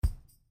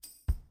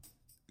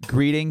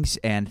Greetings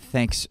and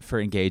thanks for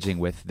engaging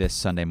with this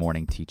Sunday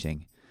morning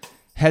teaching.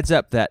 Heads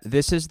up that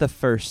this is the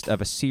first of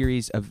a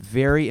series of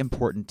very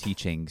important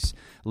teachings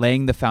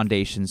laying the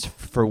foundations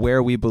for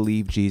where we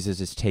believe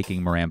Jesus is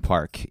taking Moran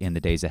Park in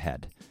the days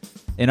ahead.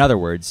 In other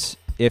words,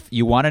 if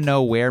you want to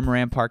know where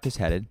Moran Park is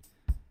headed,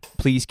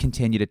 please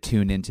continue to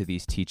tune into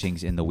these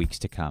teachings in the weeks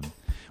to come.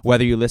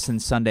 Whether you listen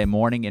Sunday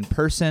morning in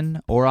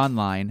person or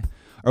online,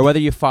 or whether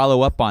you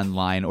follow up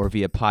online or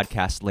via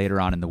podcast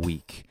later on in the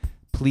week,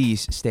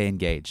 please stay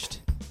engaged.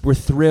 We're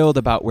thrilled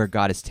about where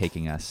God is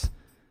taking us.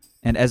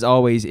 And as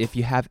always, if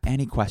you have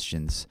any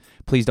questions,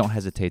 please don't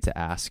hesitate to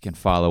ask and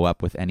follow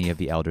up with any of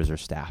the elders or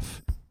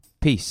staff.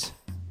 Peace.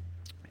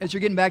 As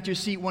you're getting back to your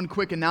seat, one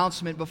quick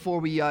announcement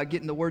before we get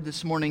in the Word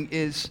this morning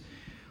is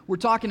we're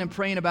talking and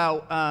praying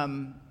about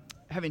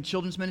having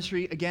children's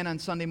ministry again on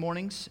Sunday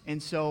mornings.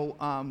 And so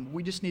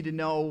we just need to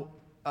know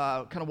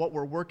kind of what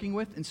we're working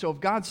with. And so if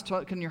God's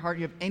talking in your heart,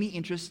 you have any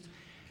interest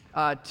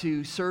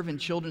to serve in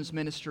children's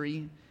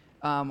ministry,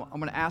 I'm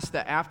going to ask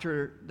that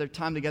after their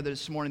time together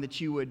this morning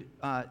that you would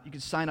you can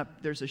sign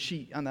up. There's a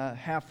sheet on the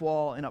half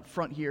wall and up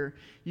front here.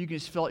 You can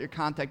just fill out your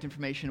contact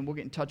information and we'll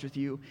get in touch with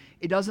you.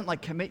 It doesn't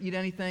like commit you to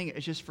anything.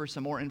 It's just for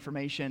some more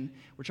information.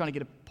 We're trying to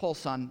get a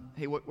pulse on,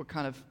 hey, what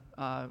kind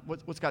of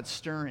what's God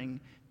stirring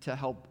to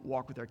help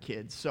walk with our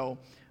kids. So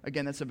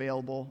again, that's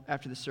available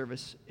after the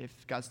service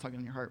if God's tugging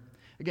on your heart.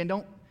 Again,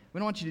 we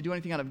don't want you to do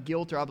anything out of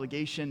guilt or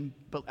obligation,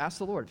 but ask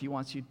the Lord if He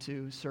wants you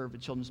to serve a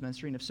children's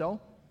ministry, and if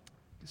so,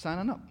 sign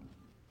on up.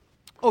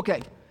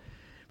 Okay,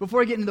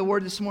 before I get into the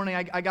Word this morning,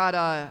 I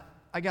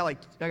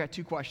got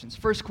two questions.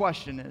 First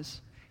question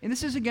is, and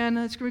this is again,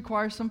 it's going to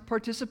require some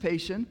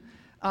participation.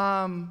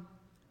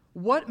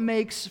 What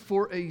makes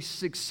for a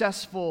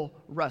successful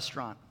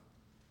restaurant?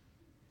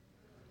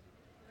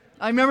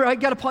 I remember I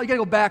got to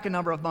go back a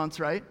number of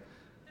months, right?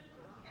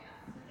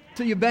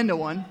 Till you've been to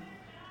one.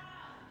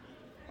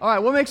 All right,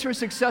 what makes for a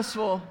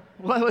successful,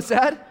 what's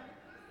that?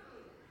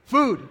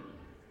 Food.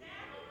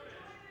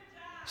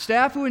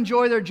 Staff who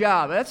enjoy their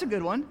job. That's a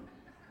good one.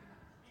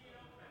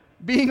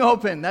 Being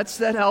open. That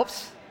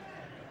helps.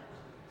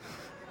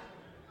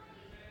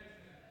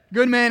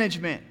 Good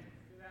management.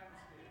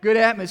 Good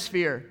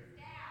atmosphere.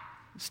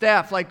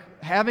 Staff, like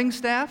having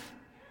staff?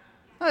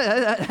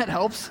 That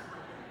helps.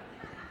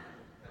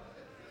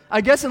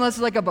 I guess unless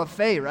it's like a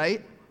buffet,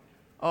 right?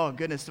 Oh,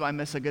 goodness, do I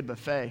miss a good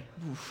buffet?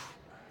 Oof.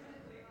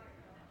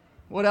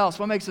 What else?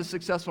 What makes a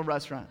successful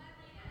restaurant?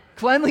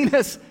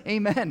 Cleanliness.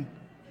 Amen.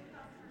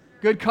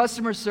 Good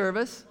customer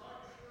service.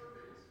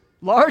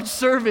 Large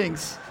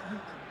servings.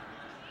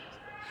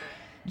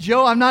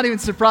 Joe, I'm not even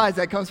surprised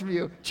that comes from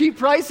you. Cheap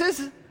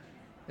prices?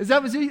 Was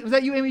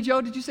that you, Amy Jo?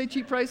 Did you say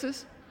cheap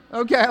prices?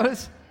 Okay, I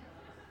was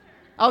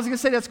going to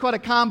say that's quite a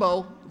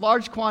combo.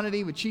 Large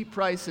quantity with cheap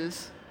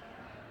prices.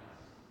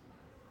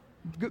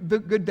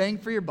 Good bang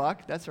for your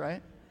buck. That's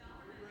right.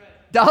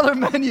 Dollar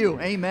menu.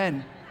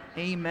 Amen.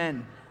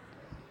 Amen.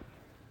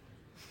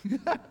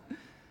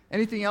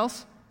 Anything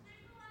else?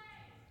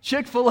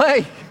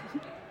 Chick-fil-A.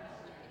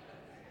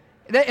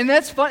 And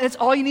that's fun. That's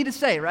all you need to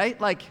say, right?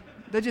 Like,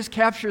 that just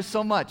captures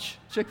so much.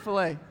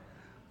 Chick-fil-A.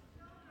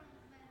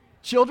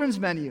 Children's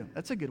menu.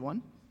 That's a good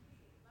one.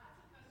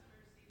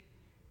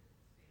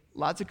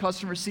 Lots of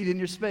customers seated in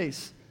your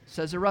space,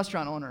 says a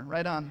restaurant owner.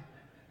 Right on.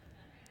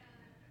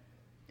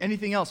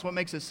 Anything else? What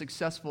makes a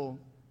successful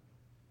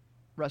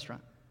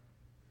restaurant?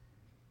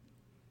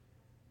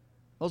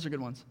 Those are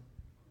good ones.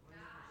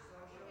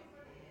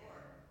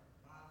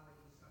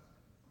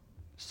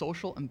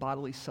 Social and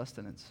bodily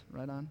sustenance.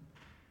 Right on.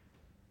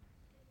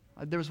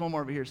 There was one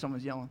more over here.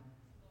 Someone's yelling.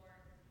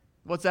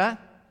 What's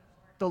that?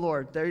 The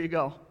Lord. There you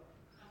go.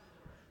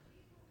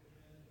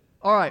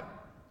 All right.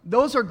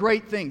 Those are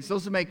great things.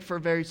 Those will make for a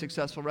very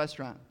successful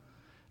restaurant.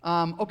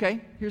 Okay.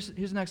 Here's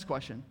the next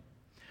question.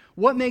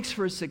 What makes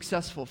for a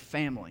successful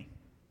family?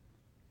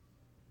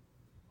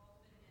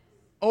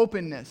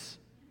 Openness.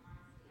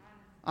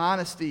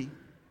 Honesty.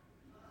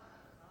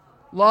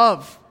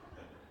 Love.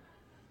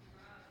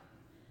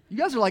 You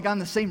guys are like on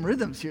the same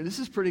rhythms here. This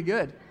is pretty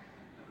good.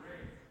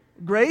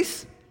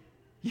 Grace?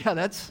 Yeah,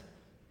 that's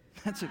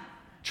a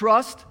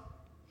trust.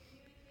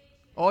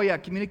 Oh yeah,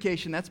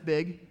 communication, that's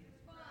big.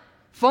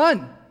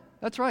 Fun.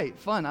 That's right,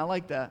 fun. I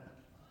like that.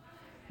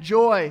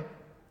 Joy.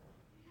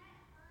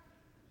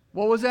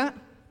 What was that?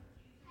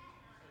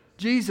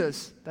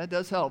 Jesus. That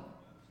does help.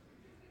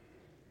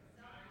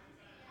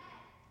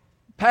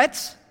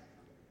 Pets?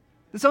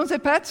 Did someone say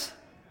pets?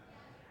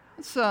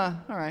 That's all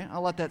right.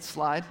 I'll let that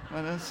slide.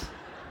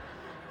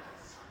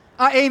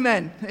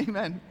 Amen.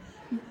 Amen.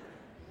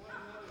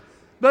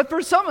 But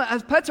for some,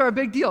 pets are a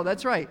big deal.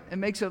 That's right. It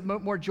makes it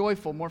more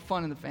joyful, more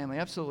fun in the family.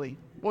 Absolutely.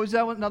 What was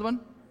that one? Another one?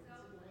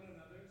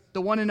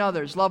 The one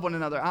another's. Love one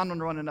another.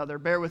 Honor one another.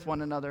 Bear with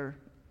one another.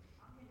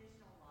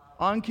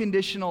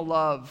 Unconditional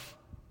love.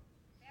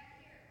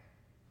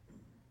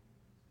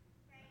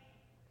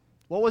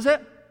 What was it?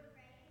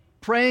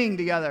 Praying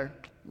together.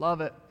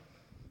 Love it.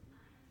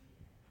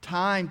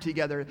 Time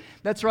together.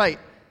 That's right.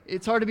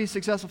 It's hard to be a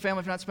successful family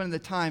if you're not spending the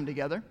time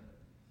together.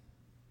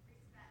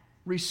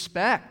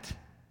 Respect.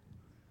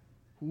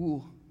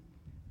 Ooh.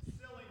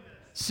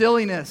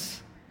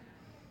 Silliness.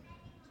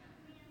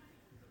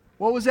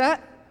 What was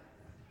that?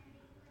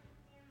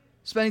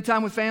 Spending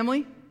time with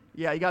family?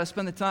 Yeah, you got to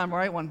spend the time.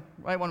 Right one,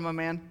 my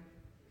man.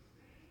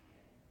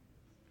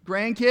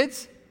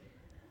 Grandkids?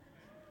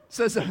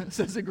 Says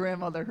a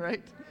grandmother,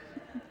 right?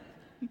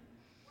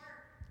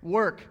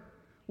 Work.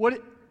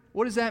 What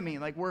does that mean?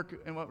 Like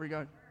work in what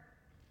regard?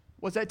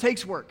 What's that? It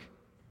takes work.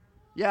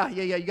 Yeah.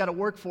 You got to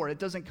work for it. It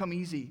doesn't come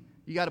easy.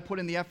 You got to put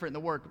in the effort and the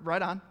work.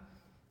 Right on.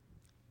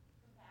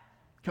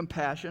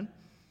 Compassion.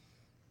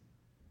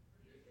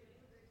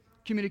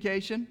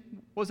 Communication.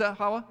 What was that,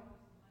 Hawa?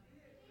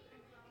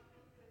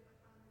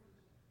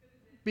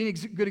 Being a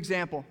good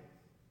example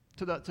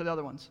to the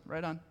other ones.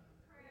 Right on.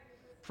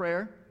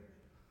 Prayer.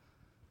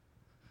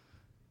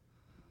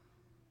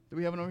 Do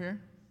we have it over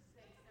here?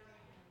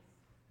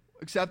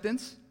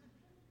 Acceptance.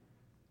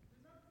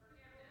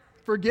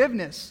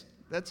 Forgiveness.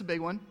 That's a big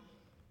one.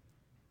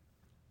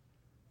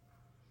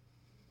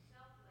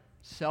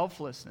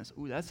 Selflessness.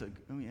 Ooh,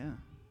 oh yeah.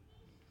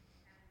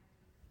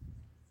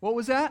 What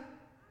was that?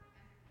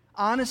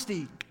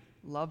 Honesty.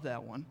 Love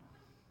that one.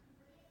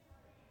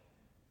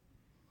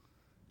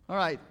 All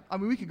right. I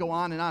mean, we could go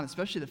on and on,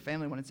 especially the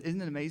family one.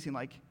 Isn't it amazing,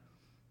 like,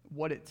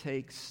 what it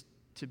takes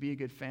to be a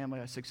good family,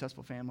 a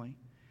successful family?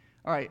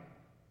 All right.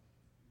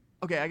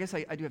 Okay, I guess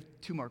I do have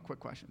two more quick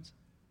questions.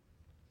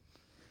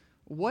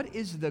 What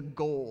is the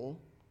goal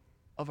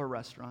of a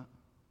restaurant?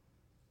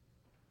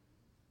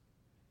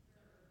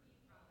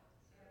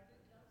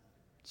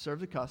 Serve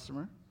the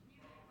customer.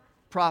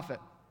 Profit.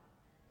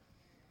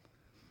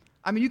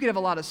 I mean, you could have a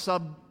lot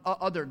of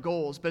other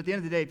goals, but at the end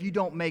of the day, if you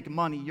don't make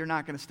money, you're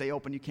not going to stay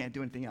open. You can't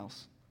do anything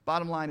else.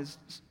 Bottom line is,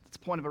 it's the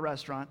point of a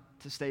restaurant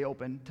to stay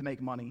open, to make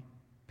money,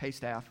 pay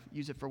staff,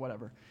 use it for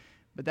whatever.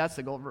 But that's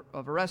the goal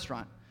of a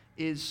restaurant,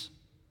 is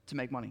to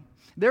make money.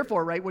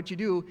 Therefore, right, what you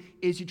do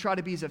is you try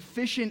to be as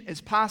efficient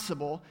as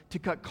possible to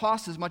cut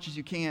costs as much as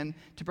you can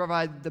to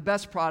provide the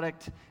best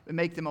product and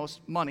make the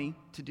most money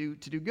to do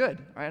good.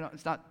 Right?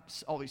 It's not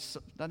always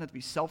doesn't have to be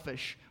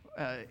selfish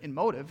in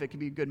motive. It can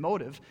be a good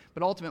motive,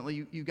 but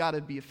ultimately you got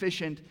to be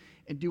efficient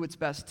and do what's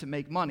best to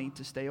make money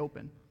to stay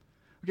open.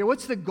 Okay,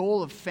 what's the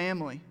goal of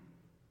family?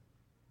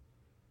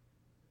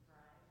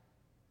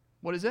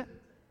 What is it?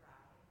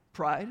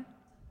 Pride.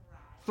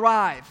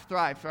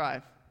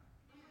 Thrive.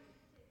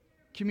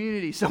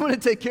 Community, someone to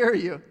take care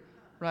of you.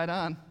 Right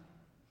on.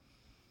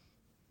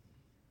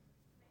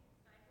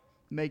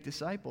 Make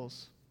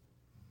disciples.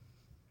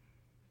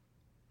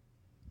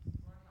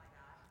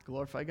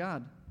 Glorify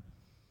God.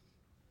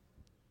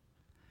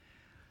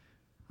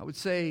 I would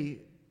say,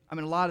 a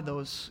lot of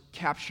those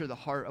capture the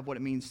heart of what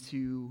it means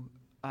to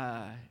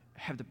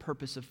have the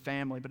purpose of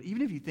family. But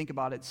even if you think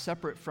about it,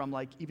 separate from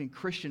like even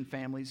Christian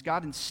families,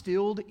 God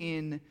instilled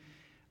in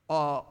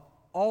all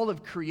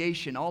of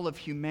creation, all of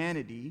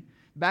humanity.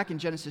 Back in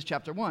Genesis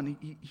chapter 1,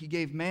 he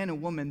gave man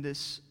and woman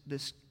this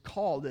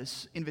call,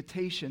 this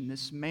invitation,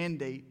 this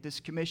mandate, this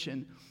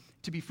commission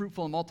to be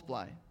fruitful and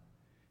multiply.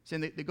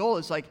 Saying the goal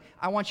is like,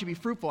 I want you to be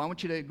fruitful. I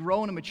want you to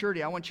grow into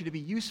maturity. I want you to be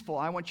useful.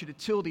 I want you to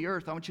till the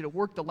earth. I want you to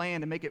work the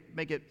land and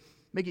make it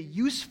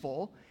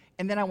useful.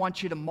 And then I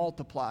want you to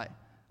multiply.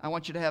 I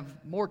want you to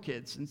have more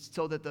kids, and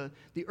so that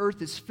the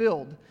earth is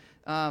filled.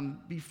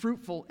 Be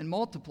fruitful and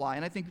multiply.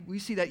 And I think we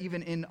see that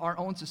even in our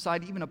own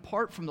society, even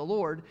apart from the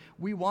Lord,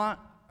 we want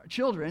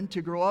children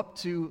to grow up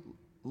to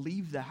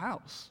leave the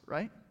house,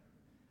 right?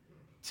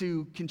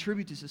 To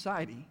contribute to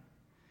society,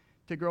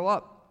 to grow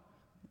up,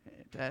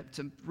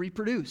 to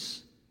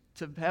reproduce,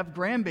 to have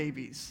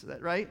grandbabies,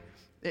 right?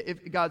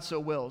 If God so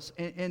wills.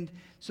 And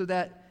so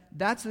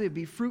that's to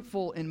be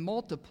fruitful and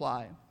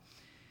multiply.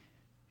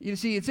 You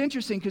see, it's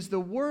interesting because the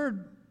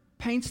word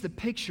paints the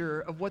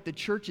picture of what the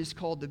church is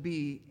called to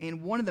be,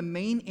 and one of the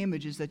main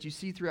images that you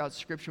see throughout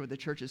Scripture what the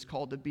church is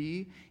called to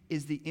be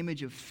is the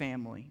image of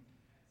family.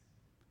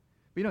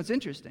 But you know what's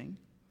interesting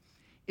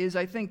is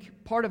I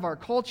think part of our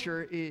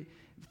culture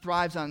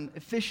thrives on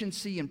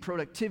efficiency and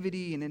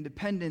productivity and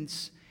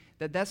independence,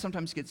 that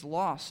sometimes gets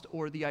lost,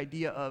 or the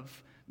idea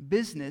of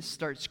business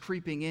starts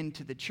creeping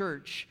into the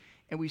church,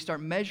 and we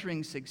start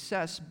measuring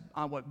success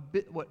on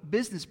what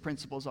business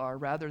principles are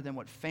rather than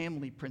what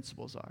family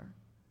principles are.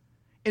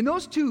 And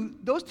those two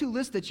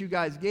lists that you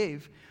guys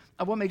gave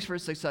of what makes for a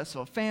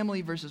successful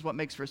family versus what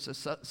makes for a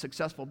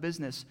successful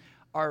business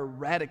are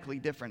radically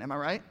different. Am I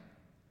right?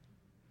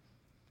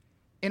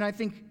 And I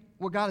think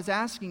what God is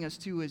asking us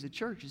to as a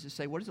church is to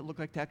say, what does it look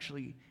like to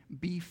actually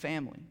be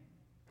family?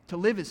 To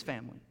live as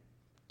family,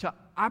 to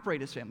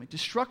operate as family, to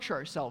structure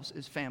ourselves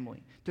as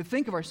family, to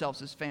think of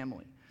ourselves as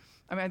family.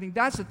 I think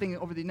that's the thing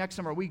over the next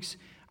number of weeks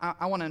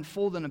I want to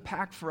unfold and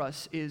unpack for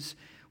us is,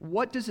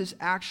 what does this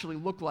actually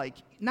look like,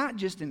 not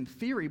just in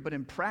theory, but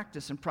in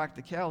practice and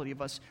practicality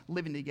of us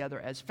living together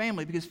as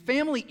family? Because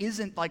family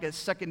isn't like a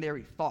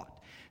secondary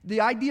thought.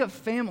 The idea of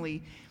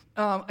family,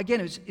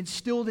 again, is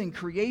instilled in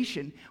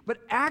creation, but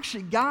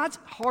actually God's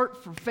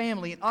heart for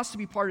family and us to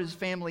be part of His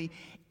family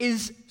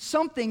is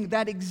something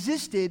that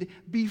existed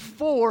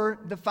before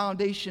the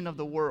foundation of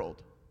the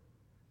world.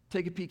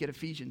 Take a peek at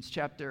Ephesians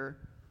chapter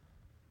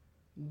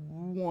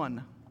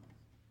 1,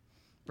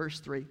 verse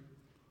 3. It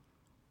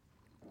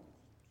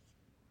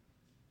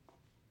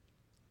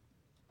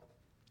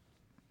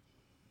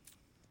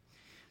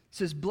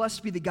says,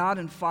 "Blessed be the God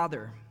and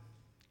Father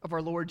of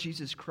our Lord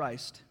Jesus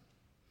Christ,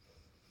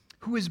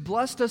 who has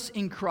blessed us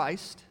in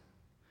Christ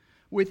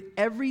with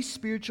every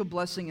spiritual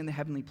blessing in the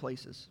heavenly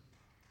places,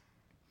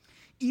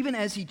 even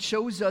as he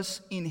chose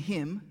us in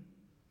him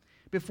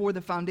before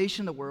the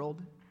foundation of the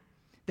world,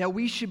 that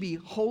we should be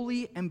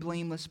holy and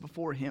blameless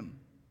before him.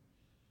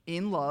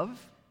 In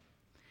love,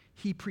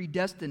 he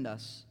predestined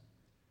us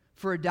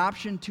for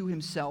adoption to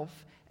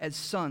himself as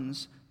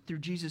sons through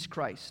Jesus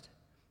Christ,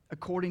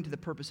 according to the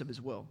purpose of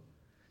his will,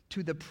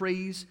 to the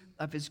praise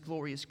of his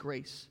glorious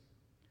grace,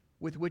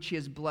 with which he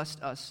has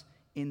blessed us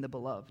in the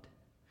beloved."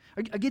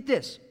 I get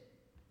this.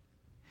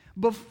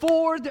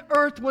 Before the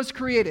earth was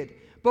created,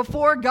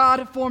 before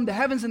God formed the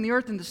heavens and the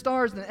earth and the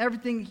stars and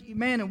everything,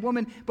 man and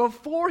woman,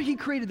 before he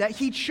created that,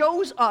 he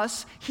chose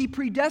us, he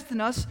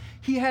predestined us,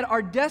 he had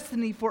our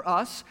destiny for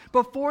us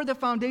before the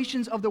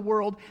foundations of the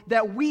world,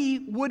 that we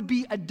would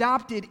be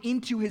adopted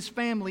into his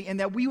family and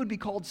that we would be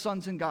called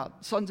sons and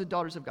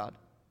daughters of God.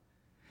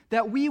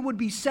 That we would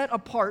be set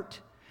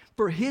apart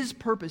for his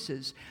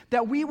purposes,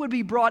 that we would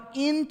be brought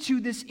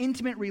into this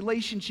intimate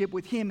relationship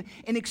with him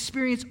and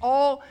experience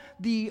all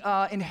the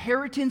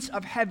inheritance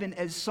of heaven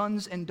as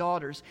sons and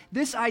daughters.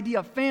 This idea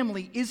of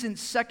family isn't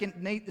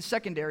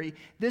secondary.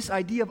 This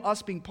idea of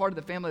us being part of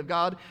the family of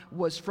God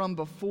was from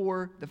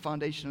before the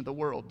foundation of the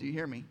world. Do you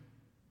hear me?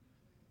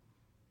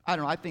 I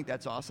don't know. I think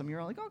that's awesome.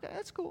 You're like, okay,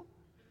 that's cool.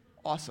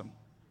 Awesome.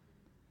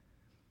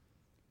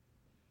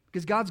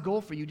 Because God's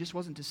goal for you just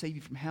wasn't to save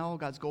you from hell.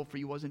 God's goal for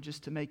you wasn't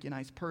just to make you a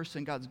nice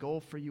person. God's goal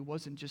for you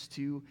wasn't just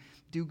to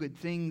do good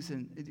things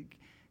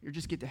or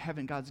just get to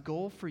heaven. God's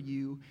goal for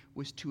you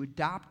was to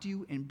adopt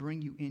you and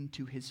bring you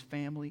into his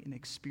family and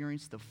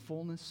experience the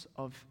fullness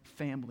of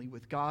family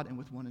with God and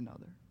with one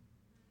another.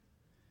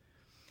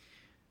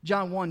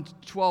 John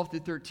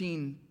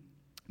 1:12-13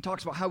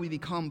 talks about how we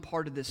become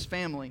part of this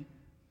family.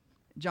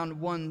 John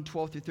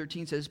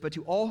 1:12-13 says, "But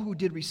to all who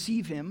did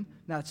receive him,"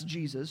 that's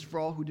Jesus, for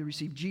all who did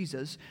receive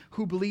Jesus,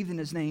 who believed in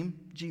his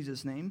name,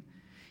 Jesus' name,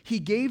 "he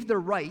gave the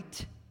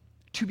right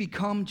to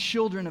become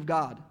children of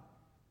God,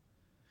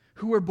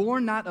 who were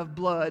born not of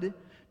blood,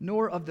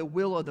 nor of the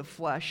will of the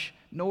flesh,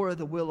 nor of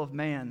the will of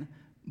man,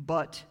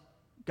 but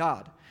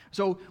God."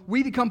 So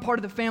we become part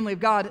of the family of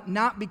God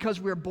not because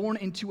we're born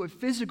into a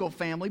physical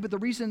family, but the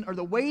reason or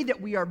the way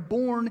that we are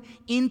born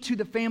into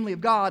the family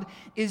of God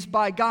is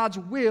by God's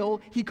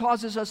will. He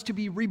causes us to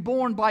be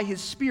reborn by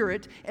his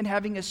Spirit and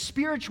having a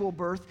spiritual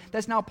birth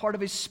that's now part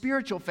of his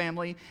spiritual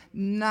family,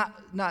 not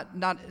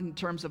in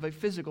terms of a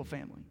physical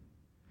family.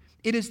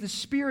 It is the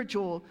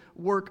spiritual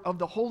work of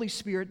the Holy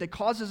Spirit that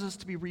causes us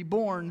to be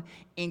reborn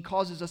and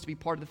causes us to be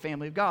part of the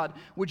family of God,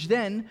 which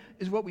then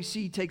is what we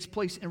see takes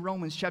place in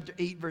Romans chapter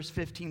 8, verse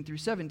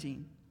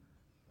 15-17.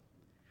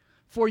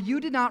 "For you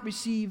did not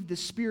receive the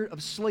spirit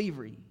of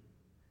slavery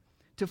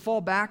to fall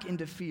back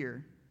into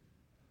fear,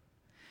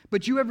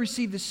 but you have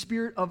received the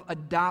spirit of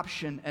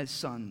adoption as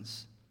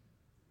sons,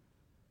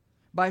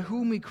 by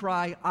whom we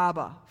cry,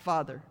 'Abba,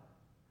 Father.'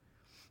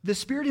 The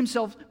Spirit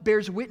himself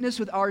bears witness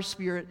with our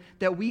spirit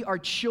that we are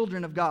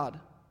children of God.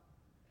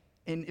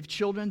 And if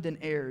children, then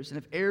heirs. And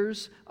if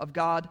heirs of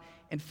God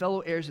and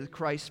fellow heirs with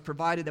Christ,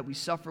 provided that we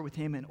suffer with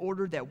him in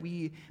order that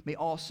we may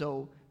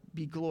also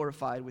be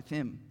glorified with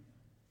him."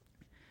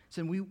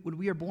 So when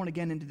we are born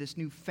again into this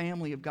new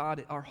family of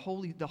God,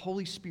 the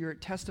Holy Spirit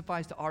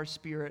testifies to our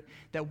spirit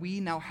that we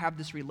now have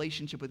this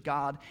relationship with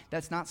God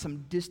that's not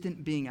some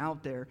distant being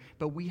out there,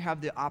 but we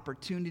have the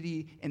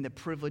opportunity and the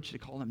privilege to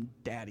call him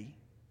Daddy.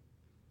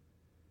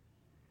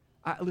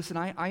 Listen,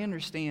 I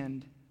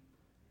understand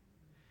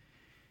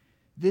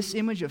this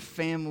image of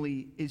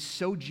family is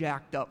so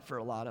jacked up for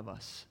a lot of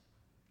us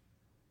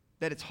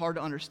that it's hard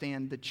to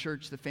understand the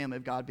church, the family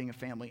of God being a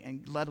family,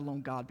 and let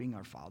alone God being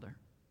our Father.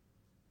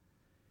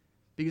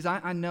 Because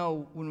I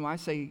know when I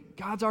say,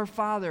 God's our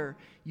Father,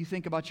 you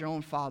think about your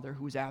own father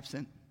who is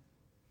absent.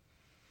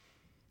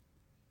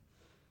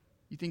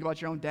 You think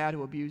about your own dad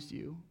who abused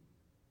you.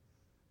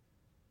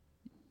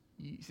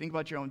 You think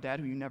about your own dad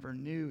who you never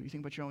knew. You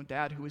think about your own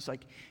dad who was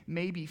like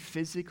maybe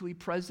physically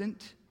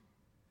present,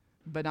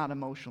 but not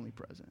emotionally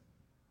present.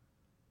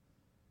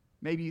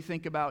 Maybe you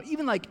think about,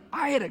 even like,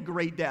 I had a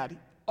great dad,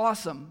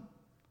 awesome,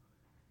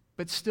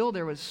 but still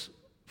there was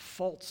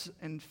faults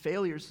and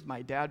failures with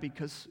my dad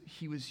because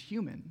he was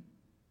human.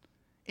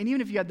 And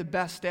even if you had the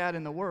best dad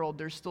in the world,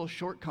 there's still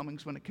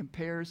shortcomings when it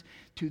compares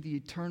to the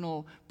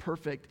eternal,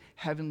 perfect,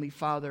 heavenly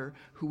Father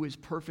who is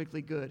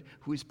perfectly good,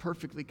 who is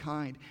perfectly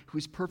kind, who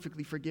is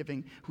perfectly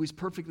forgiving, who is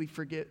perfectly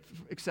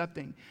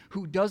accepting,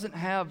 who doesn't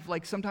have,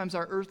 like sometimes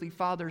our earthly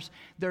fathers,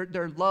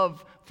 their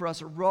love for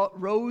us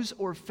rose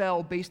or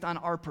fell based on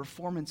our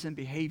performance and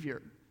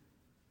behavior.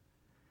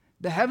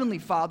 The Heavenly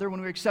Father, when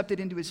we're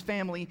accepted into his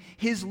family,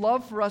 his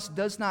love for us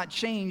does not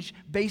change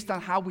based on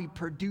how we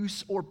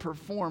produce or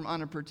perform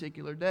on a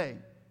particular day.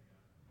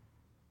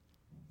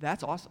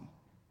 That's awesome.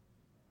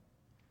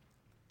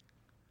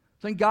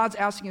 So I think God's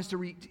asking us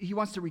He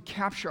wants to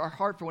recapture our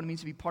heart for what it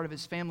means to be part of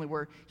His family,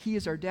 where He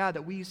is our dad,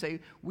 that we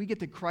say, we get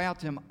to cry out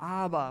to Him,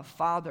 Abba,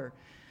 Father,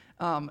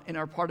 and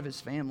are part of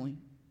His family.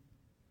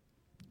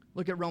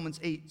 Look at Romans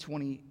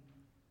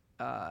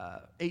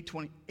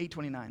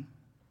 8:29.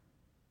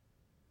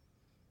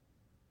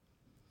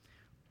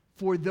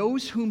 For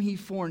those whom He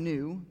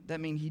foreknew, that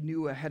means He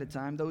knew ahead of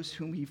time, those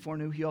whom He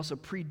foreknew, He also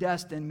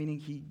predestined, meaning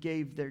He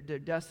gave their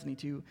destiny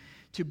to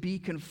be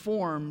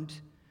conformed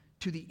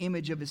to the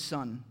image of His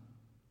Son,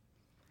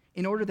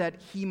 in order that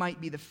He might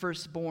be the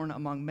firstborn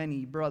among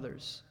many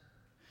brothers.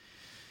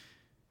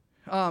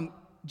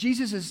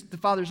 Jesus is the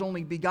Father's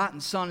only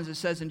begotten Son, as it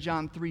says in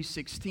John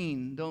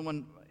 3:16,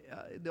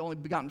 the only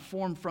begotten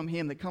form from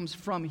Him, that comes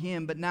from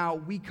Him, but now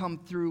we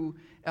become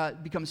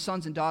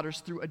sons and daughters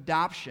through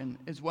adoption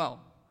as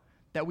well,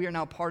 that we are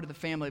now part of the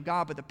family of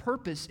God. But the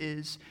purpose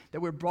is that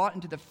we're brought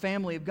into the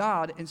family of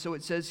God, and so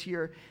it says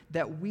here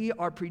that we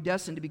are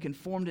predestined to be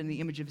conformed in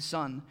the image of His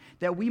Son,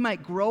 that we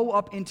might grow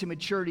up into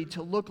maturity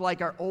to look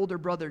like our older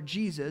brother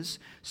Jesus,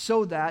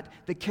 so that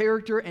the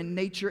character and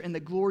nature and the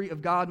glory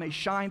of God may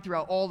shine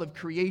throughout all of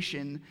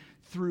creation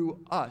through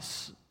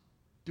us,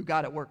 through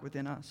God at work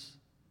within us.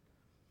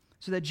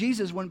 So that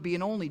Jesus wouldn't be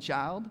an only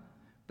child,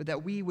 but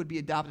that we would be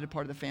adopted a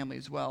part of the family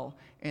as well,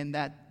 and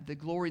that the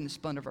glory and the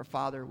splendor of our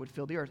Father would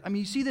fill the earth. I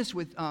mean, you see this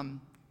with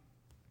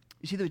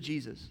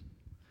Jesus.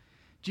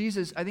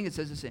 Jesus, I think it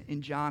says this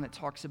in John, it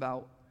talks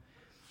about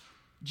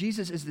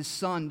Jesus as the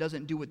Son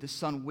doesn't do what the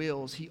Son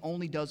wills. He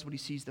only does what He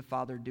sees the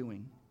Father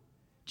doing.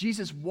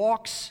 Jesus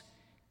walks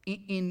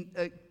in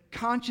a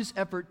conscious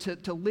effort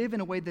to live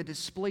in a way that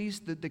displays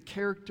the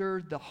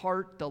character, the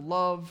heart, the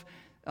love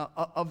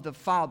of the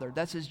Father.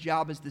 That's His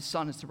job as the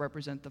Son, is to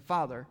represent the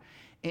Father.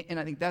 And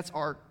I think that's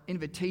our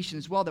invitation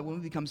as well, that when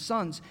we become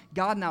sons,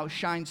 God now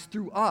shines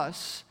through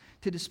us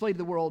to display to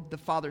the world the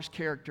Father's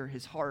character,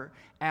 His heart,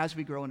 as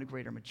we grow into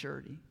greater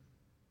maturity. It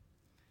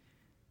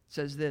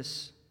says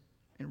this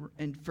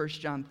in 1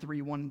 John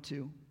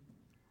 3:1-2.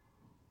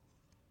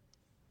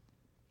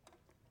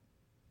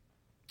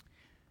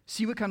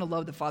 See what kind of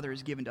love the Father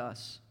has given to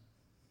us,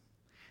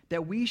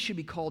 that we should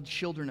be called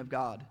children of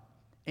God,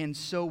 and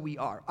so we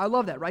are. I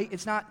love that, right?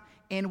 It's not,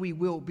 and we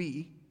will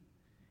be.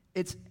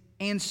 It's,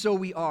 and so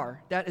we are.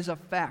 That is a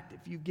fact.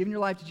 If you've given your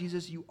life to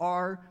Jesus, you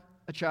are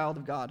a child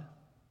of God.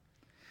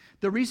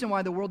 The reason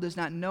why the world does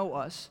not know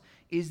us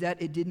is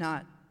that it did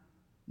not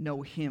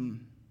know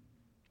Him.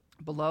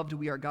 Beloved,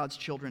 we are God's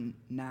children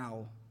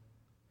now.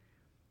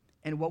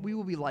 And what we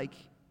will be like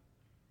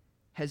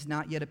has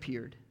not yet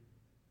appeared.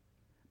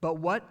 But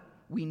what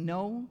we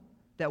know,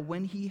 that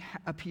when He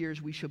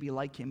appears, we shall be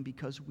like Him,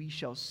 because we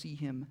shall see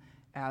Him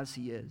as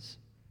He is.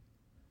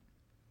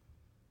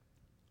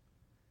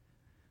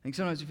 I think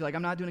sometimes you feel like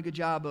I'm not doing a good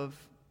job of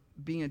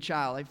being a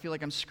child. I feel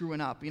like I'm screwing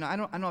up. You know, I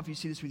don't know if you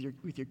see this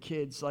with your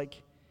kids. Like,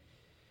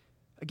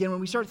 again, when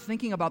we start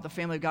thinking about the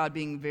family of God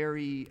being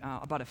very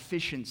about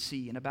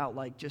efficiency and about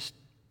like just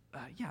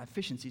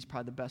efficiency is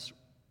probably the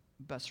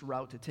best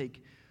route to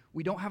take.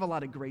 We don't have a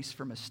lot of grace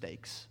for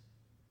mistakes,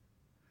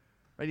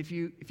 right? If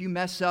you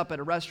mess up at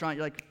a restaurant,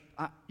 you're like,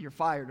 you're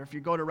fired. Or if you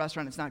go to a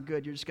restaurant, it's not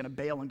good, you're just going to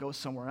bail and go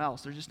somewhere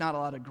else. There's just not a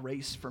lot of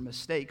grace for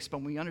mistakes. But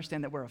when we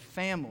understand that we're a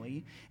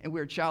family and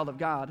we're a child of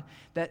God,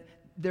 that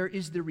there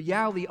is the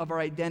reality of our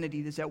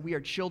identity is that we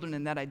are children,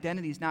 and that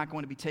identity is not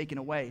going to be taken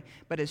away.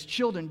 But as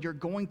children, you're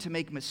going to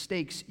make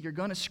mistakes. You're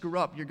going to screw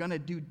up. You're going to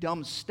do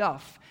dumb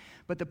stuff.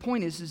 But the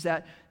point is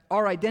that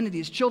our identity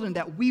as children,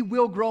 that we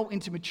will grow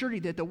into maturity,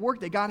 that the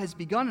work that God has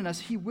begun in us,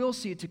 He will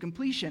see it to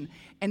completion.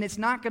 And it's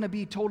not going to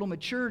be total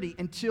maturity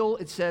until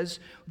it says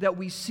that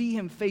we see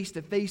Him face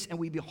to face and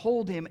we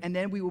behold Him, and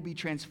then we will be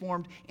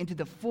transformed into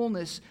the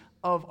fullness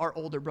of our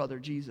older brother,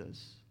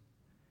 Jesus.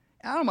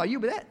 And I don't know about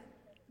you, but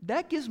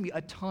that gives me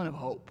a ton of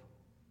hope.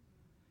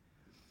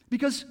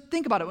 Because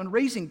think about it, when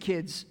raising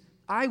kids,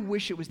 I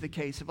wish it was the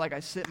case. If like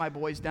I sit my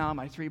boys down,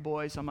 my 3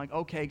 boys, I'm like,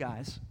 okay,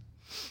 guys,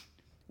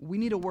 we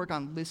need to work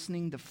on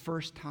listening the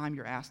first time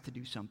you're asked to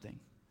do something.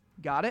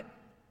 Got it?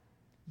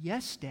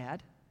 Yes,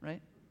 Dad,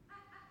 right?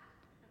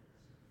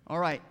 All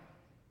right.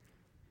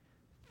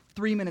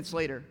 3 minutes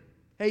later.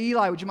 Hey,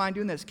 Eli, would you mind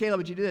doing this? Caleb,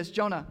 would you do this?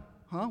 Jonah,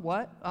 huh?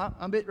 What? I'm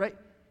a bit, right?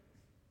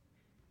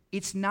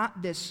 It's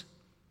not this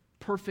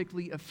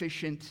perfectly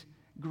efficient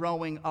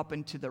growing up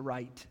and to the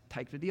right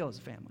type of deal as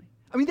a family.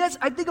 I mean,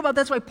 I think about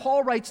that's why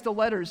Paul writes the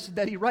letters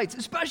that he writes,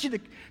 especially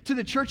to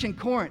the church in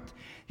Corinth.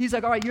 He's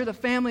like, all right, you're the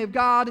family of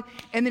God.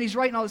 And then he's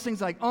writing all these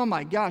things like, oh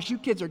my gosh, you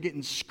kids are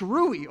getting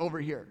screwy over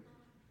here.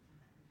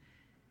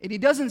 And he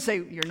doesn't say,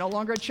 you're no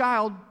longer a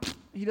child.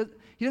 He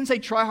doesn't say,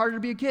 try harder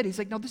to be a kid. He's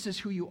like, no, this is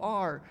who you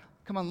are.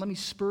 Come on, let me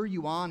spur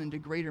you on into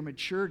greater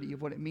maturity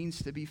of what it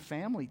means to be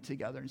family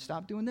together, and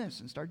stop doing this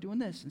and start doing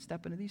this and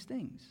step into these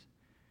things.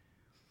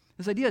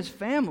 This idea as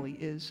family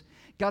is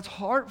God's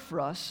heart for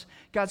us,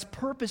 God's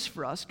purpose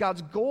for us,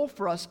 God's goal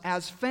for us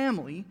as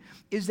family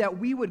is that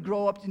we would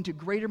grow up into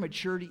greater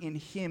maturity in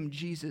Him,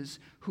 Jesus,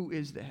 who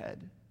is the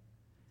head.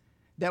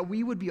 That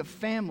we would be a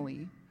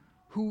family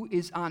who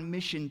is on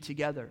mission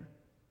together.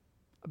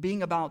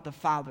 being about the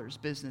Father's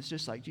business,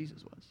 just like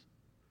Jesus was.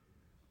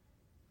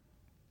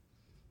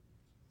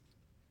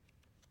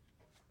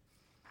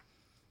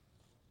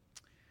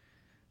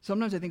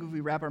 Sometimes I think if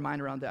we wrap our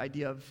mind around the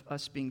idea of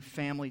us being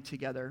family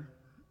together,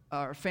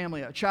 or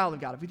family, a child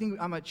of God, if we think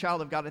I'm a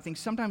child of God, I think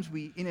sometimes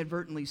we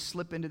inadvertently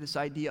slip into this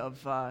idea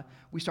of,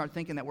 we start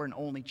thinking that we're an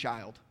only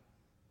child.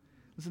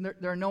 Listen,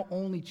 there are no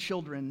only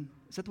children.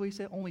 Is that the way you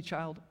say it? Only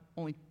child?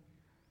 Only.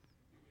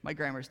 My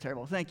grammar is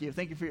terrible. Thank you.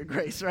 Thank you for your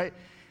grace, right?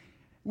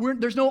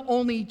 There's no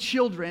only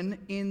children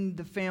in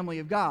the family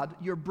of God.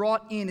 You're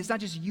brought in. It's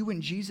not just you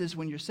and Jesus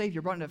when you're saved.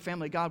 You're brought into the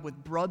family of God with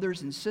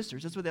brothers and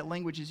sisters. That's what that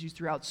language is used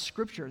throughout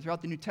Scripture,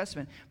 throughout the New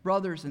Testament.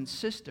 Brothers and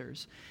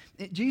sisters.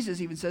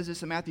 Jesus even says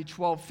this in Matthew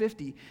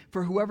 12:50.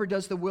 For whoever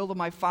does the will of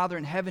my Father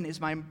in heaven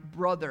is my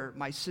brother,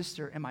 my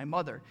sister, and my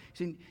mother.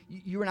 See,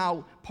 you are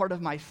now part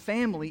of my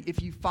family if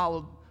you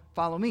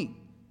follow me.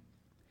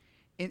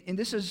 And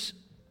this is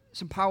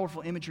some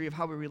powerful imagery of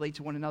how we relate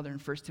to one another in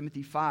 1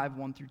 Timothy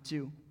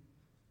 5:1-2.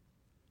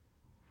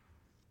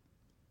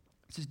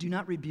 It says, do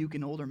not rebuke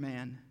an older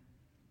man,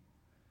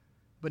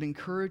 but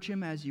encourage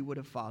him as you would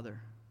a father.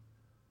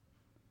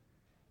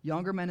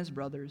 Younger men as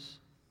brothers,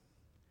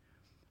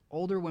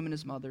 older women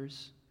as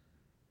mothers,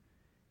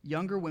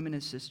 younger women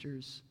as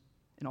sisters,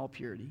 in all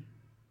purity.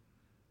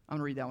 I'm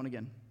going to read that one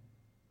again.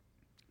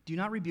 Do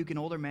not rebuke an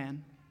older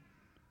man,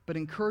 but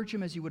encourage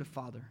him as you would a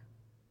father.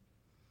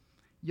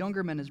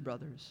 Younger men as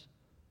brothers,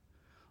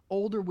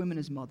 older women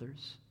as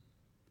mothers,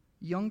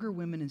 younger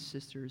women as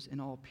sisters,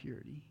 in all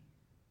purity.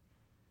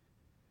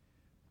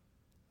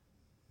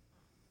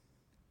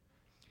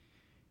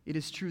 It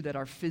is true that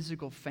our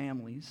physical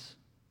families,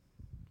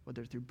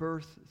 whether through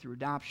birth, through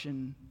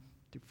adoption,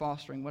 through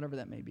fostering, whatever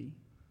that may be,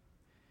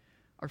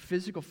 our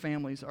physical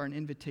families are an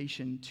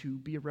invitation to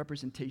be a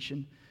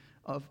representation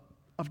of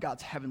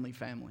God's heavenly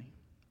family.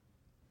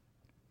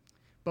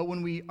 But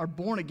when we are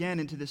born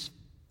again into this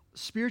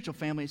spiritual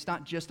family, it's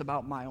not just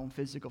about my own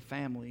physical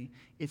family.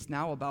 It's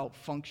now about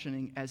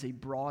functioning as a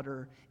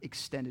broader,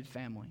 extended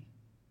family.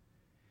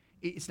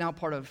 It's now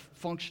part of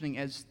functioning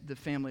as the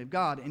family of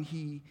God.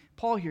 And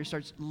Paul here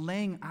starts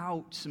laying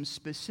out some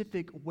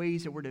specific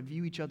ways that we're to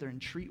view each other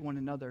and treat one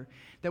another,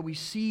 that we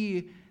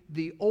see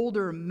the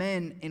older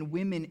men and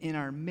women in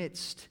our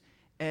midst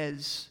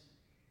as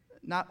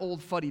not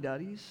old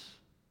fuddy-duddies,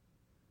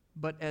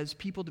 but as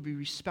people to be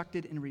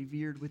respected and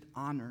revered with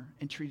honor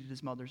and treated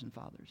as mothers and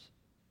fathers.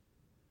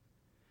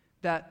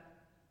 That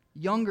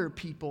younger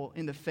people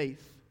in the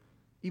faith,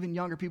 even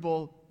younger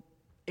people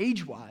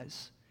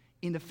age-wise,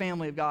 in the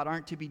family of God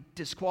aren't to be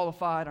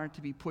disqualified, aren't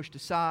to be pushed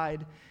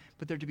aside,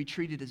 but they're to be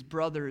treated as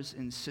brothers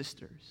and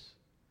sisters.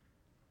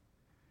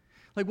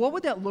 Like, what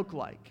would that look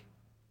like?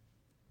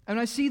 And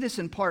I see this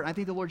in part, I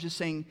think the Lord's just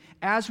saying,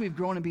 as we've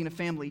grown in being a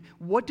family,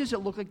 what does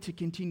it look like to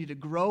continue to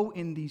grow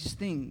in these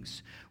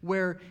things,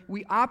 where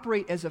we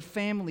operate as a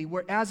family,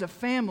 where as a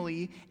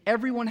family,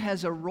 everyone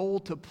has a role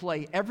to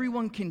play,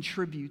 everyone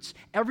contributes,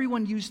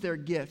 everyone uses their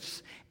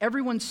gifts,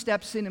 everyone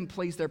steps in and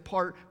plays their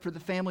part for the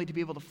family to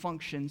be able to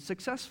function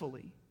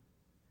successfully.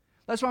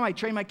 That's why I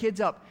train my kids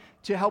up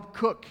to help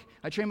cook.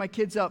 I train my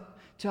kids up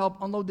to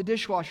help unload the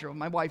dishwasher.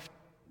 My wife,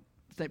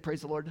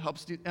 praise the Lord,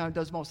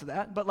 does most of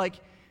that, but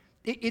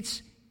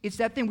It's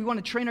that thing. We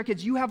want to train our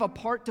kids. You have a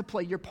part to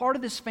play. You're part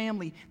of this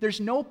family. There's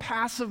no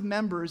passive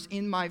members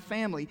in my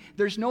family.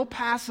 There's no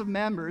passive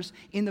members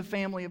in the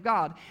family of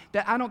God.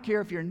 That I don't care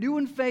if you're new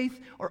in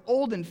faith or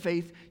old in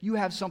faith, you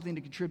have something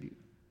to contribute.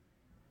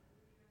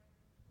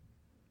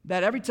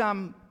 That every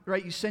time,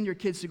 right, you send your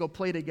kids to go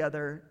play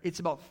together,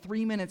 it's about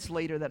 3 minutes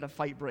later that a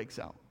fight breaks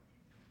out.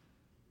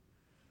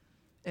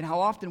 And how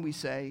often we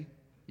say,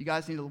 you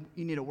guys you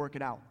need to work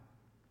it out.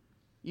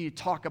 You need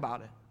to talk about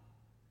it.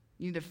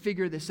 You need to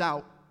figure this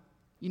out.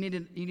 You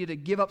need to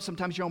give up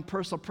sometimes your own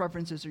personal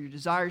preferences or your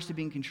desires to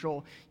be in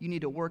control. You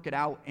need to work it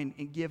out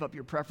and give up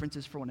your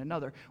preferences for one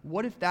another.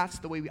 What if that's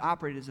the way we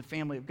operate as a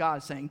family of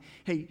God, saying,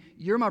 hey,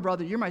 you're my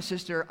brother, you're my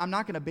sister, I'm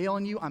not going to bail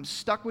on you, I'm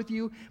stuck with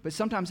you, but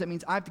sometimes that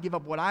means I have to give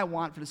up what I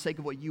want for the sake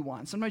of what you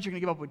want. Sometimes you're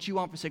going to give up what you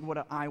want for the sake of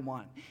what I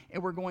want.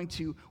 And we're going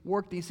to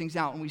work these things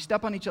out. When we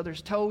step on each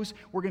other's toes,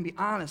 we're going to be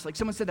honest. Like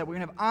someone said that, we're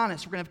going to have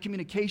honest, we're going to have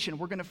communication,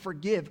 we're going to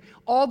forgive.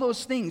 All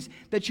those things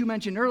that you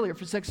mentioned earlier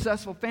for a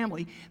successful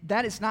family,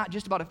 that is not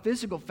just about a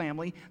physical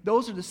family.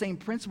 Those are the same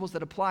principles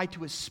that apply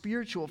to a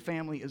spiritual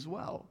family as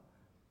well.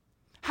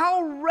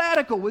 How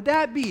radical would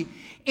that be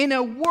in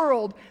a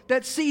world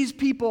that sees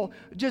people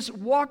just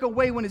walk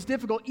away when it's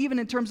difficult, even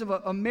in terms of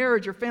a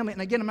marriage or family?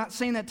 And again, I'm not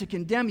saying that to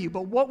condemn you,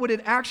 but what would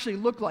it actually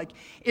look like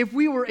if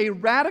we were a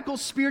radical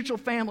spiritual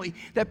family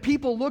that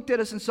people looked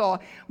at us and saw,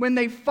 when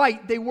they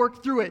fight, they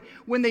work through it.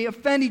 When they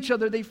offend each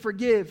other, they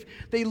forgive.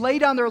 They lay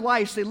down their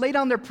lives. They lay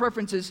down their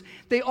preferences.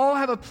 They all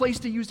have a place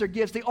to use their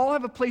gifts. They all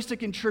have a place to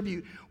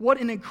contribute.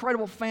 What an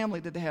incredible family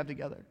that they have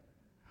together.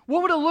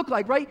 What would it look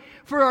like, right,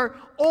 for our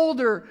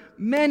older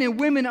men and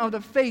women of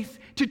the faith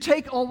to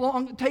take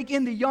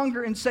in the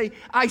younger and say,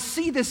 I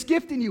see this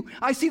gift in you.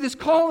 I see this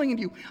calling in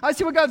you. I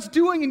see what God's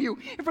doing in you.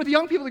 And for the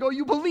young people to go,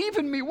 you believe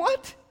in me,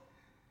 what?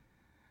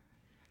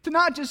 To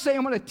not just say,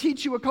 I'm going to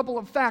teach you a couple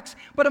of facts,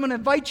 but I'm going to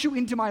invite you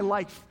into my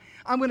life.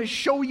 I'm going to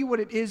show you what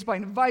it is by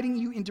inviting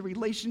you into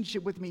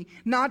relationship with me.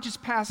 Not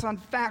just pass on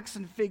facts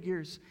and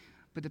figures,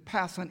 but to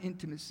pass on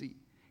intimacy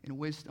and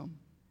wisdom.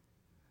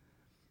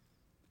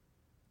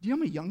 Do you know how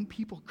many young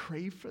people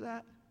crave for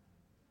that?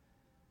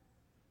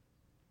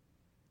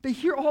 They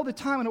hear all the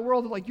time in a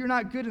world of like, you're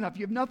not good enough,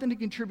 you have nothing to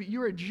contribute,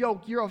 you're a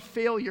joke, you're a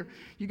failure,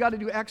 you got to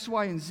do X,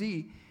 Y, and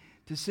Z.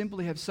 To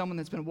simply have someone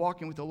that's been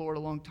walking with the Lord a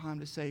long time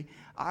to say,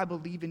 I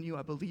believe in you,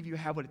 I believe you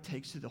have what it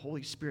takes through the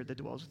Holy Spirit that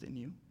dwells within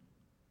you.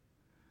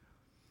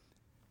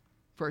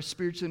 For our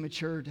spiritually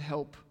mature to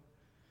help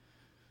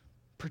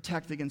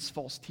protect against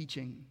false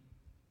teaching,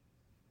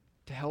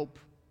 to help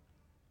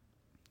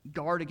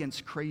guard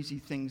against crazy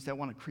things that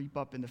want to creep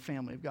up in the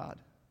family of God.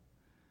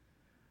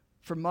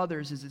 For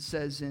mothers, as it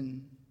says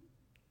in,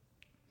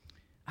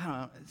 I don't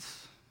know,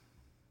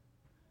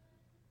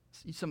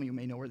 some of you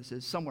may know where this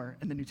is, somewhere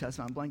in the New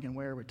Testament, I'm blanking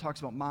where it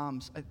talks about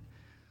moms,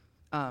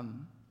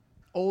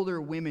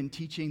 older women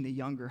teaching the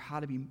younger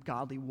how to be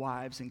godly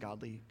wives and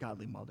godly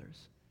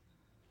mothers.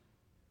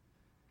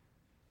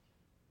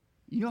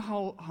 You know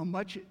how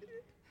much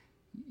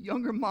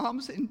younger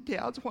moms and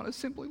dads want to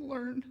simply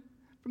learn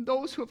from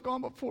those who have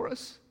gone before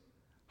us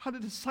how to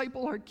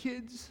disciple our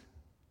kids.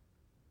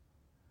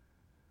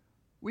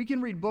 We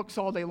can read books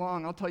all day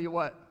long. I'll tell you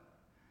what,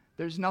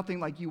 there's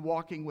nothing like you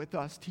walking with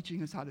us,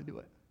 teaching us how to do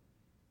it.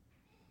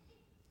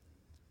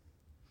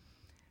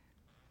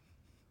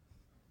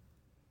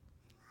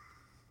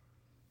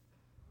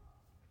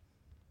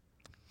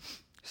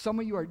 Some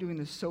of you are doing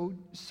this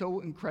so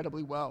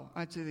incredibly well.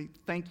 I'd say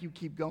thank you,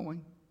 keep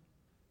going.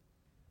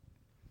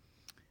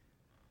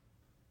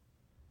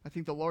 I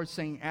think the Lord's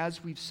saying,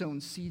 as we've sown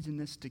seeds in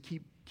this, to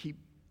keep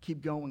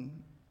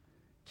going,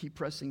 keep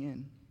pressing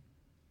in.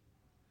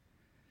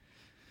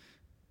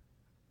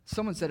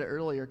 Someone said it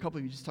earlier, a couple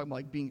of you just talking about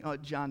like being,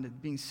 John,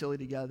 being silly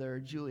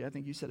together. Julie, I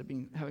think you said it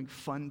having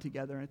fun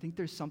together. And I think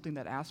there's something,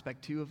 that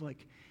aspect too of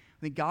like,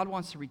 I think God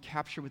wants to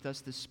recapture with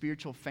us the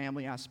spiritual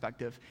family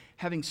aspect of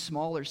having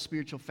smaller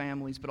spiritual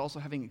families, but also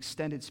having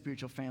extended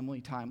spiritual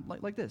family time,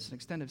 like this, an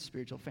extended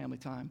spiritual family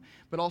time,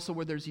 but also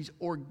where there's these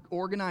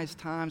organized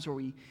times where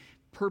we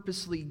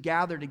purposely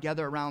gather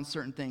together around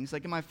certain things.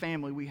 Like in my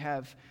family, we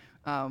have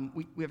a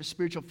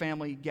spiritual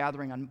family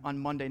gathering on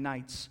Monday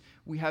nights.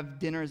 We have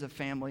dinner as a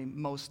family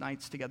most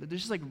nights together.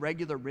 There's just like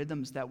regular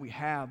rhythms that we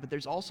have, but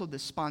there's also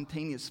this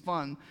spontaneous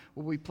fun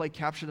where we play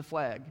capture the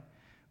flag.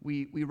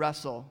 We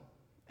wrestle,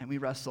 and we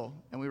wrestle,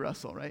 and we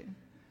wrestle, right?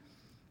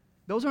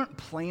 Those aren't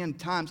planned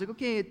times. Like,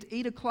 okay, at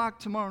 8 o'clock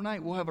tomorrow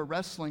night, we'll have a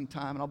wrestling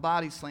time, and I'll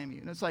body slam you.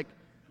 And it's like,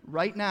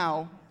 right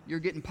now, you're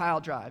getting pile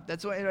drive.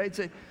 That's what, right?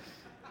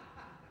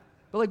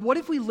 But like, what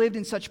if we lived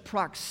in such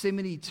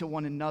proximity to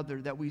one another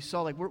that we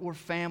saw, like, we're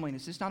family, and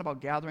it's just not about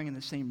gathering in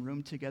the same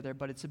room together,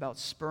 but it's about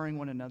spurring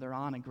one another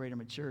on in greater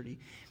maturity.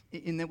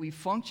 In that we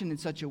function in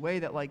such a way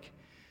that, like,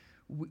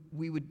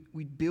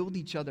 we'd build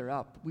each other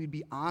up. We'd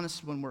be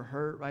honest when we're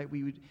hurt, right?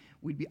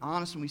 We'd be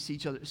honest when we see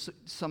each other,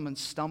 someone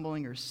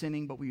stumbling or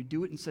sinning, but we would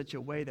do it in such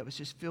a way that was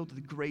just filled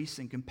with grace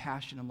and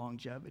compassion and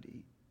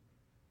longevity.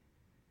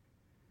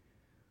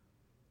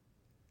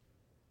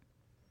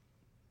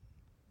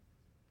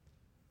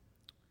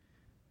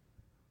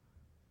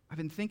 I've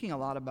been thinking a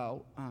lot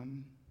about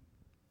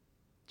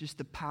just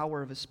the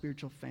power of a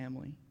spiritual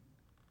family.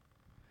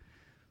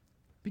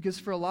 Because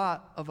for a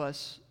lot of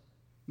us,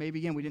 maybe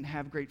again, we didn't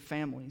have great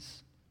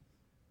families.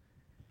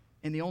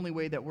 And the only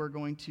way that we're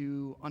going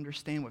to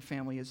understand what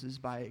family is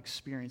by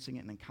experiencing it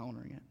and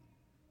encountering it.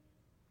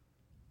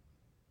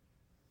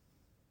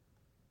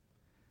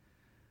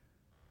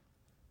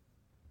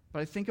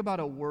 But I think about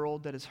a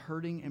world that is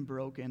hurting and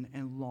broken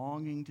and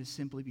longing to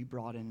simply be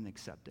brought in and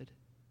accepted.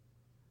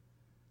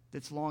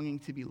 That's longing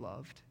to be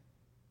loved.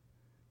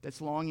 That's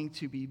longing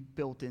to be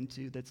built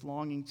into. That's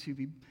longing to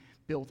be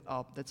built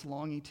up. That's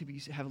longing to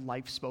have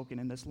life spoken.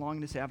 And that's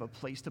longing to say, I have a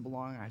place to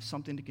belong. I have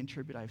something to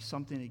contribute. I have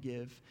something to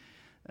give.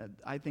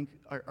 I think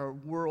our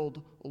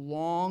world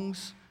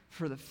longs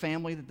for the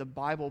family that the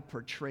Bible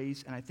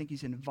portrays, and I think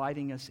he's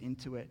inviting us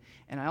into it.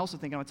 And I also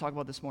think, I'm going to talk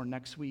about this more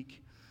next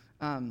week,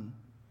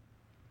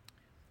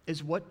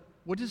 is what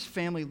does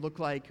family look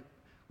like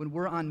when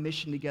we're on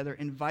mission together,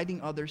 inviting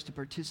others to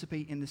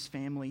participate in this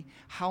family?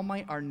 How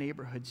might our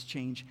neighborhoods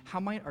change? How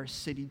might our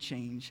city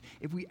change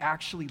if we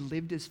actually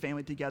lived as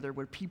family together,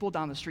 where people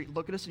down the street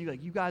look at us and you're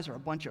like, you guys are a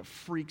bunch of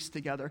freaks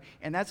together,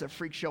 and that's a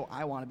freak show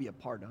I want to be a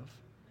part of.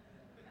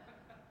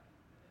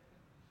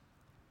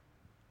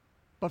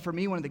 But for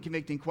me, one of the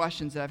convicting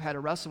questions that I've had to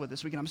wrestle with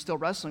this week, and I'm still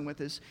wrestling with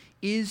this,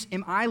 is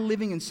am I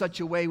living in such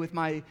a way with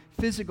my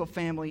physical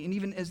family, and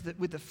even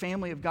with the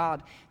family of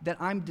God, that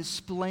I'm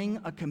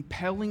displaying a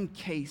compelling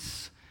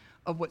case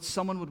of what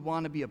someone would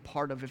want to be a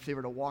part of if they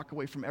were to walk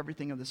away from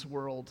everything of this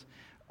world?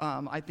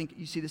 I think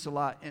you see this a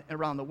lot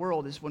around the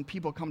world, is when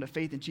people come to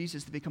faith in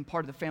Jesus to become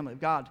part of the family of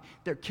God,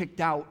 they're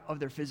kicked out of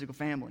their physical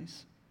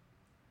families.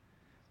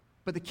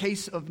 But the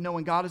case of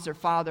knowing God as their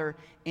Father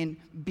and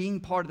being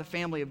part of the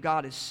family of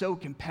God is so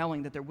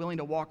compelling that they're willing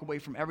to walk away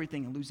from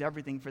everything and lose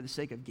everything for the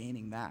sake of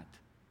gaining that.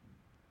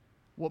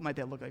 What might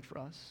that look like for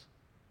us?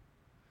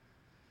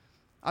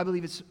 I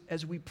believe it's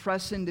as we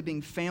press into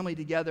being family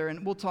together,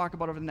 and we'll talk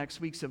about over the next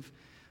weeks of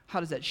how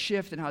does that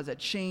shift and how does that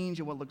change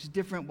and what looks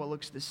different, what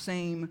looks the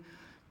same.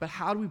 But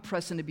how do we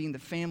press into being the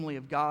family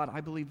of God?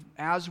 I believe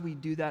as we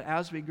do that,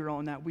 as we grow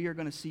in that, we are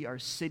going to see our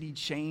city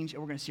change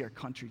and we're going to see our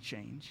country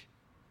change.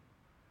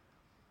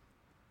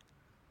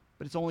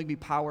 But it's only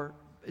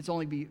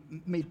be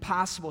made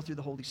possible through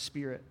the Holy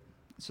Spirit.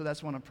 So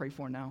that's what I want to pray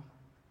for now.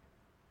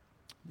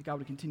 That God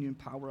would continue to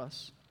empower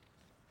us.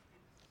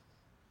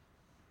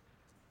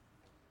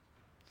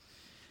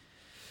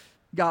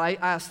 God, I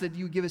ask that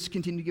you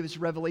continue to give us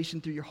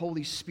revelation through your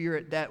Holy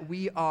Spirit that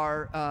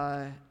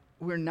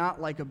we're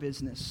not like a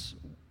business.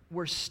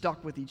 We're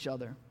stuck with each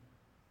other.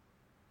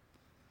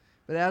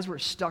 But as we're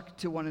stuck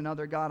to one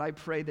another, God, I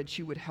pray that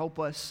you would help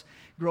us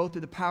grow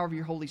through the power of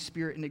your Holy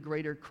Spirit into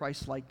greater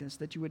Christ-likeness,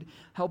 that you would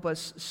help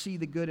us see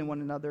the good in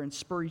one another and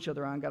spur each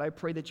other on. God, I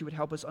pray that you would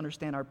help us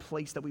understand our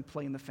place that we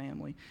play in the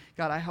family.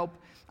 God,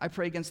 I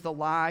pray against the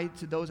lie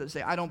to those that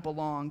say, I don't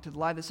belong, to the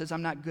lie that says,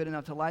 I'm not good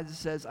enough, to the lie that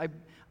says,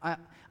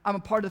 I'm a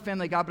part of the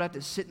family of God, but I have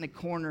to sit in the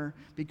corner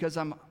because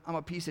I'm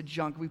a piece of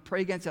junk. We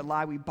pray against that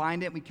lie. We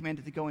bind it, and we command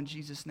it to go in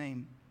Jesus'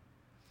 name.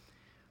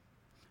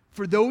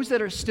 For those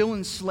that are still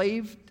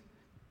enslaved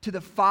to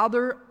the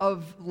father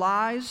of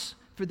lies,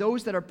 for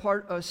those that are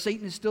part of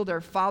Satan is still their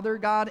father,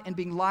 God, and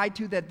being lied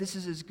to that this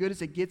is as good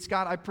as it gets,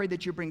 God, I pray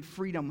that you bring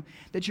freedom,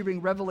 that you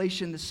bring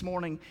revelation this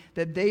morning,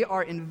 that they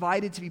are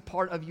invited to be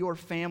part of your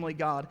family,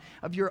 God,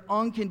 of your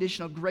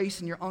unconditional grace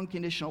and your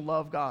unconditional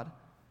love, God.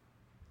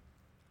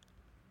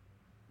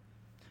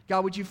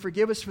 God, would you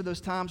forgive us for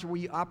those times where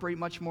we operate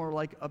much more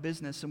like a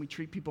business and we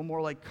treat people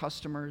more like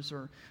customers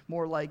or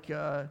more like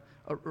a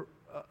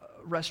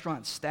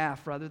restaurant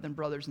staff rather than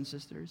brothers and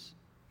sisters?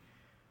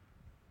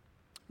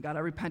 God, I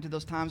repent of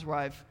those times where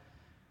I've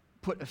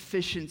put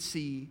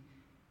efficiency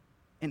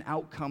and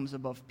outcomes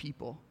above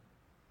people.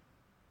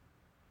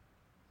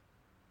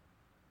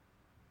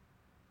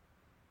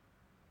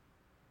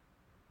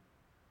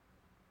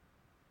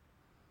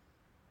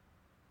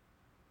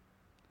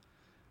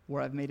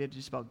 Where I've made it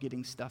just about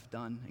getting stuff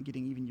done and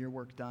getting even your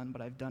work done,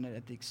 but I've done it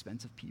at the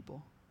expense of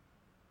people.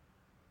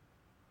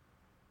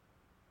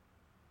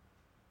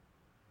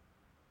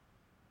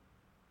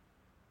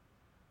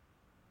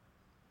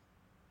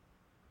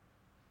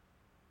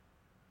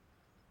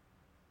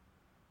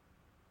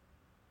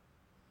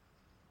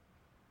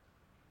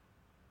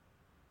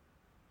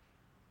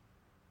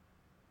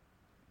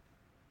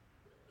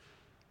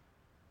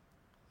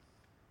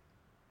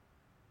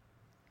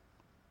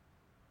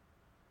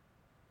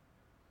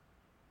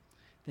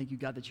 Thank you,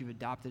 God, that you've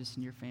adopted us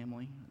in your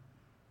family.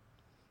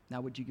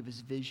 Now would you give us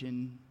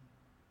vision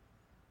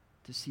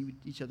to see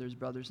each other as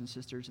brothers and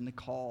sisters and the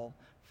call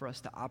for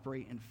us to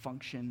operate and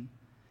function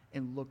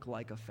and look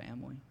like a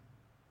family.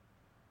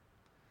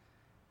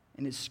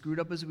 And as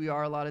screwed up as we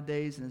are a lot of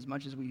days and as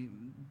much as we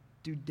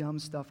do dumb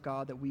stuff,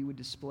 God, that we would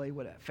display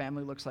what a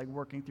family looks like,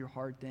 working through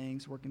hard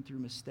things, working through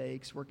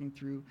mistakes, working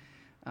through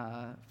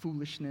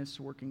foolishness,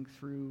 working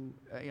through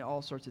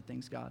all sorts of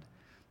things, God.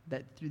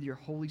 That through your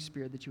Holy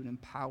Spirit that you would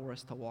empower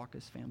us to walk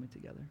as family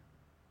together.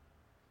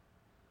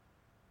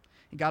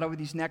 And God, over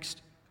these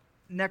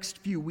next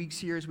few weeks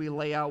here as we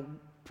lay out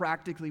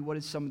practically what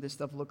does some of this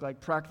stuff look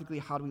like, practically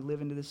how do we live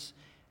into this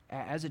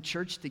as a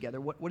church together,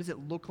 what does it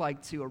look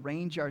like to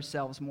arrange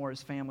ourselves more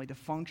as family, to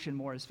function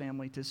more as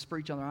family, to spur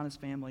each other on as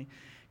family.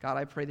 God,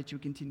 I pray that you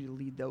continue to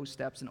lead those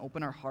steps and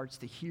open our hearts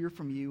to hear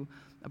from you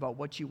about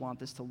what you want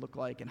this to look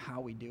like and how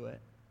we do it.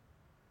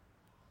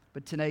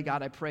 But today,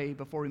 God, I pray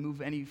before we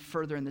move any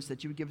further in this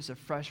that you would give us a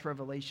fresh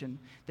revelation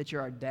that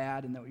you're our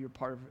dad and that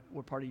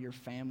we're part of your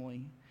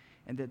family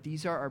and that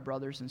these are our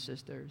brothers and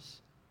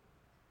sisters.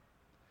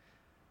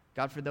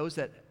 God, for those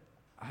that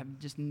have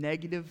just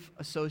negative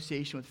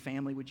association with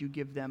family, would you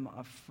give them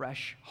a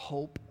fresh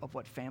hope of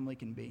what family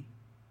can be?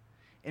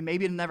 And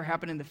maybe it'll never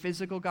happen in the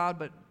physical, God,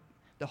 but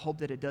the hope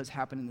that it does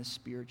happen in the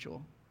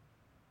spiritual.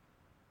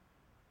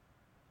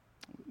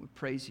 We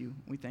praise you.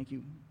 We thank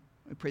you.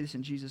 We pray this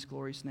in Jesus'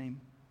 glorious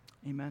name.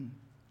 Amen.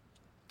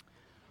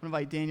 I'm going to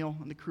invite Daniel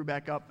and the crew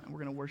back up, and we're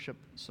going to worship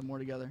some more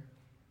together.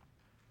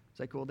 Is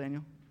that cool,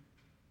 Daniel?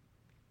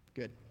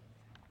 Good.